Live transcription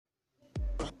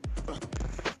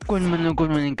Good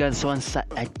morning, guys. Once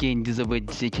again, this is about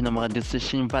the channel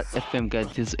decision Val FM, guys.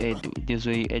 This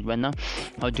way, right now.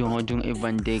 How doing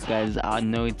everyone day, guys? I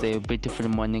know it's a beautiful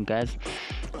morning, guys,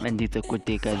 and it's a good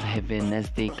day, guys. Have a nice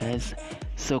day, guys.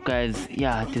 So, guys,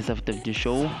 yeah, this after the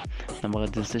show. Number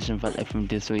decision Val FM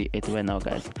this way, right now,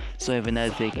 guys. So, have a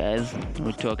nice day, guys.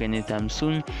 We'll talk anytime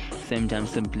soon, same time,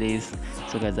 same place.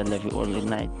 So, guys, I love you all. Good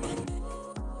night.